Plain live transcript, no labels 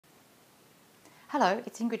Hello,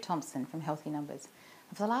 it's Ingrid Thompson from Healthy Numbers.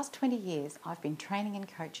 And for the last 20 years, I've been training and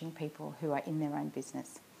coaching people who are in their own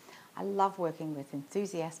business. I love working with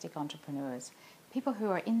enthusiastic entrepreneurs, people who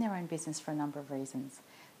are in their own business for a number of reasons.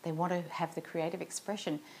 They want to have the creative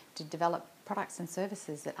expression to develop products and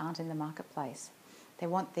services that aren't in the marketplace. They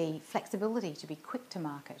want the flexibility to be quick to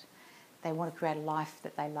market. They want to create a life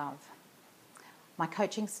that they love. My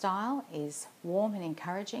coaching style is warm and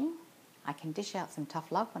encouraging. I can dish out some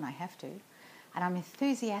tough love when I have to. And I'm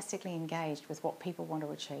enthusiastically engaged with what people want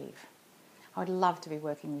to achieve. I would love to be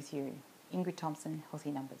working with you. Ingrid Thompson,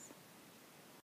 Healthy Numbers.